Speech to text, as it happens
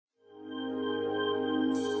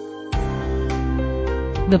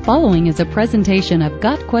The following is a presentation of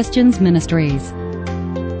Got Questions Ministries.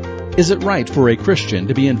 Is it right for a Christian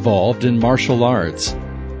to be involved in martial arts?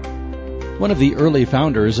 One of the early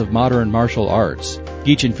founders of modern martial arts,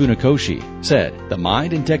 Gichin Funakoshi, said, "The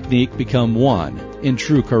mind and technique become one in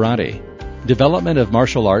true karate." Development of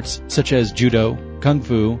martial arts such as judo, kung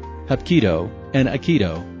fu, hapkido, and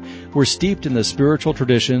aikido were steeped in the spiritual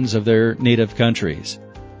traditions of their native countries.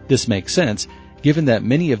 This makes sense, given that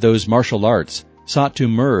many of those martial arts sought to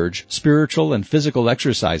merge spiritual and physical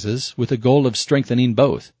exercises with the goal of strengthening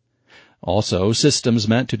both. Also, systems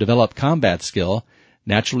meant to develop combat skill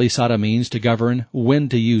naturally sought a means to govern when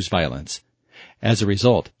to use violence. As a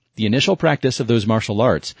result, the initial practice of those martial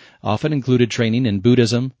arts often included training in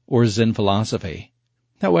Buddhism or Zen philosophy.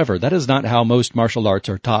 However, that is not how most martial arts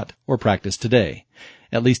are taught or practiced today.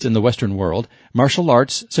 At least in the Western world, martial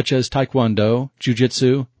arts such as taekwando,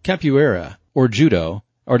 jiu-jitsu, capoeira, or judo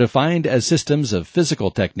are defined as systems of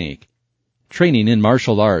physical technique. Training in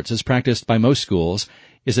martial arts as practiced by most schools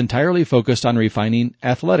is entirely focused on refining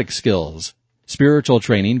athletic skills. Spiritual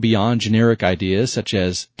training beyond generic ideas such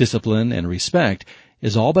as discipline and respect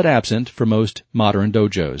is all but absent for most modern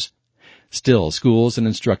dojos. Still, schools and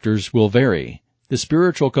instructors will vary. The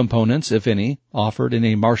spiritual components, if any, offered in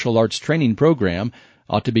a martial arts training program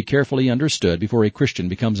ought to be carefully understood before a Christian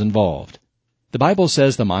becomes involved. The Bible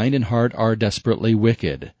says the mind and heart are desperately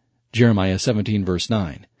wicked. Jeremiah 17 verse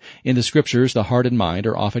 9. In the Scriptures, the heart and mind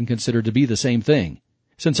are often considered to be the same thing.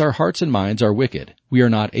 Since our hearts and minds are wicked, we are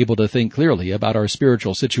not able to think clearly about our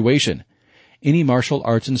spiritual situation. Any martial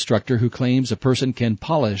arts instructor who claims a person can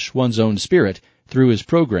polish one's own spirit through his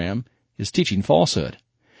program is teaching falsehood.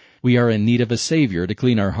 We are in need of a Savior to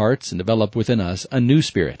clean our hearts and develop within us a new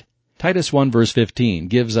spirit. Titus 1 verse 15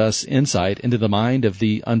 gives us insight into the mind of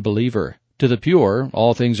the unbeliever. To the pure,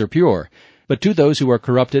 all things are pure, but to those who are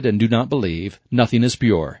corrupted and do not believe, nothing is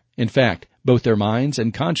pure. In fact, both their minds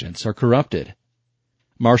and conscience are corrupted.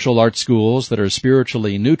 Martial arts schools that are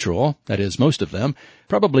spiritually neutral, that is, most of them,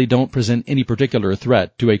 probably don't present any particular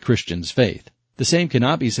threat to a Christian's faith. The same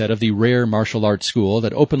cannot be said of the rare martial arts school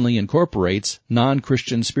that openly incorporates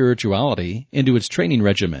non-Christian spirituality into its training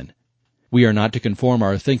regimen. We are not to conform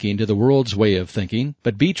our thinking to the world's way of thinking,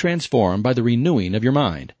 but be transformed by the renewing of your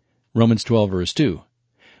mind. Romans 12 verse 2.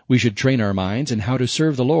 We should train our minds in how to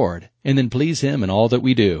serve the Lord, and then please Him in all that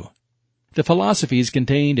we do. The philosophies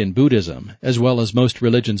contained in Buddhism, as well as most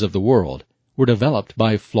religions of the world, were developed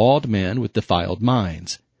by flawed men with defiled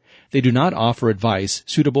minds. They do not offer advice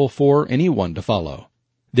suitable for anyone to follow.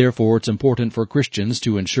 Therefore, it's important for Christians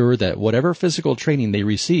to ensure that whatever physical training they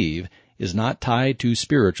receive is not tied to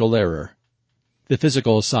spiritual error. The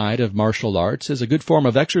physical side of martial arts is a good form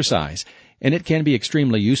of exercise, and it can be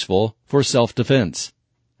extremely useful for self-defense.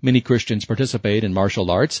 Many Christians participate in martial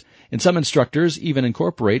arts, and some instructors even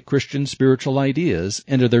incorporate Christian spiritual ideas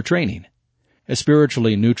into their training. A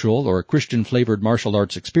spiritually neutral or Christian-flavored martial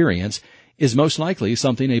arts experience is most likely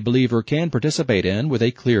something a believer can participate in with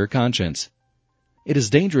a clear conscience. It is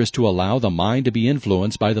dangerous to allow the mind to be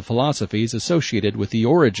influenced by the philosophies associated with the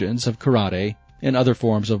origins of karate and other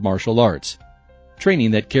forms of martial arts.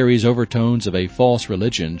 Training that carries overtones of a false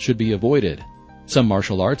religion should be avoided. Some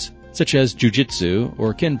martial arts, such as jiu-jitsu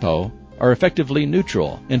or kenpo, are effectively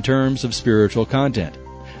neutral in terms of spiritual content.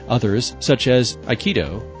 Others, such as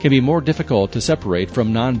aikido, can be more difficult to separate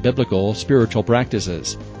from non-biblical spiritual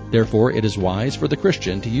practices. Therefore, it is wise for the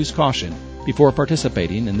Christian to use caution before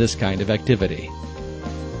participating in this kind of activity.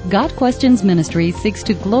 Got Questions Ministry seeks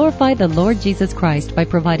to glorify the Lord Jesus Christ by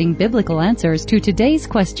providing biblical answers to today's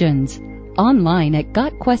questions. Online at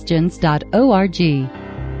gotquestions.org.